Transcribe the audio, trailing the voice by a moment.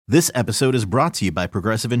This episode is brought to you by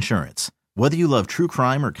Progressive Insurance. Whether you love true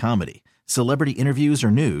crime or comedy, celebrity interviews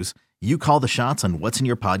or news, you call the shots on what's in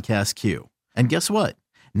your podcast queue. And guess what?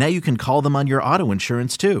 Now you can call them on your auto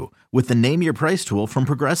insurance too with the Name Your Price tool from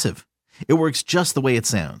Progressive. It works just the way it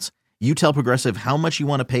sounds. You tell Progressive how much you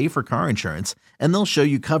want to pay for car insurance, and they'll show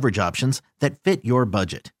you coverage options that fit your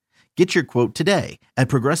budget. Get your quote today at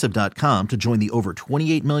Progressive.com to join the over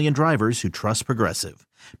 28 million drivers who trust Progressive.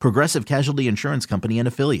 Progressive Casualty Insurance Company and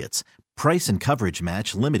Affiliates. Price and coverage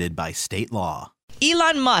match limited by state law.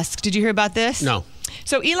 Elon Musk, did you hear about this? No.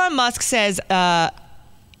 So Elon Musk says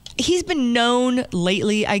he's been known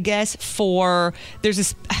lately, I guess, for, there's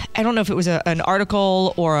this, I don't know if it was an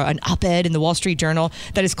article or an op-ed in the Wall Street Journal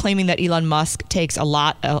that is claiming that Elon Musk takes a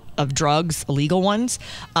lot of drugs, illegal ones.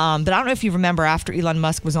 But I don't know if you remember, after Elon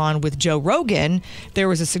Musk was on with Joe Rogan, there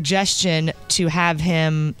was a suggestion to have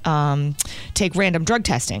him take random drug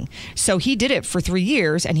testing. So he did it for 3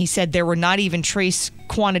 years, and he said there were not even trace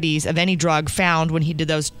quantities of any drug found when he did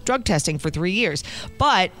those drug testing for 3 years.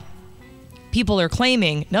 But people are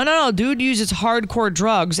claiming, no, dude uses hardcore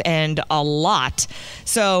drugs and a lot.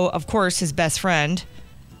 So, of course, his best friend,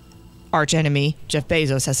 arch enemy, Jeff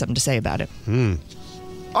Bezos, has something to say about it.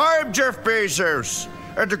 I'm Jeff Bezos,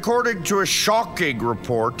 and according to a shocking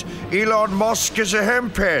report, Elon Musk is a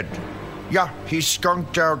hemphead. Yeah, he's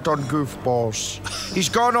skunked out on goofballs. He's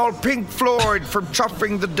gone all Pink Floyd from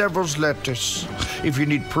chuffing the devil's lettuce. If you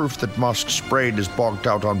need proof that Musk's brain is bogged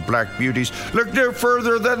out on black beauties, look no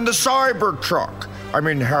further than the Cybertruck. I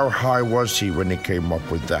mean, how high was he when he came up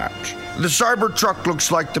with that? The Cybertruck looks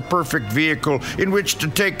like the perfect vehicle in which to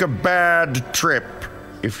take a bad trip,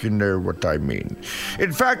 if you know what I mean.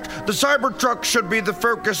 In fact, the Cybertruck should be the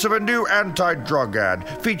focus of a new anti-drug ad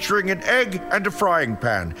featuring an egg and a frying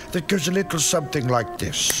pan that goes a little something like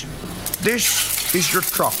this. This is your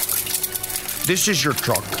truck. This is your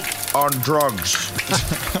truck on drugs.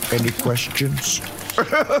 Any questions?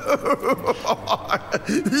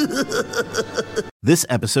 This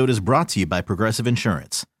episode is brought to you by Progressive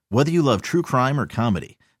Insurance. Whether you love true crime or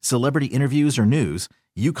comedy, celebrity interviews or news,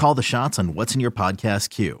 you call the shots on what's in your podcast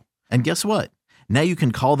queue. And guess what? Now you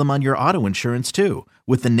can call them on your auto insurance too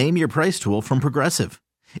with the Name Your Price tool from Progressive.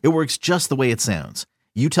 It works just the way it sounds.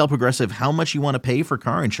 You tell Progressive how much you want to pay for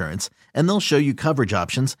car insurance, and they'll show you coverage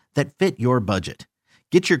options that fit your budget.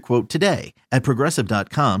 Get your quote today at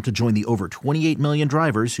Progressive.com to join the over 28 million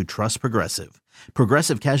drivers who trust Progressive.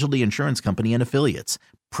 Progressive Casualty Insurance Company and Affiliates.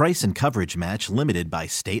 Price and coverage match limited by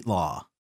state law.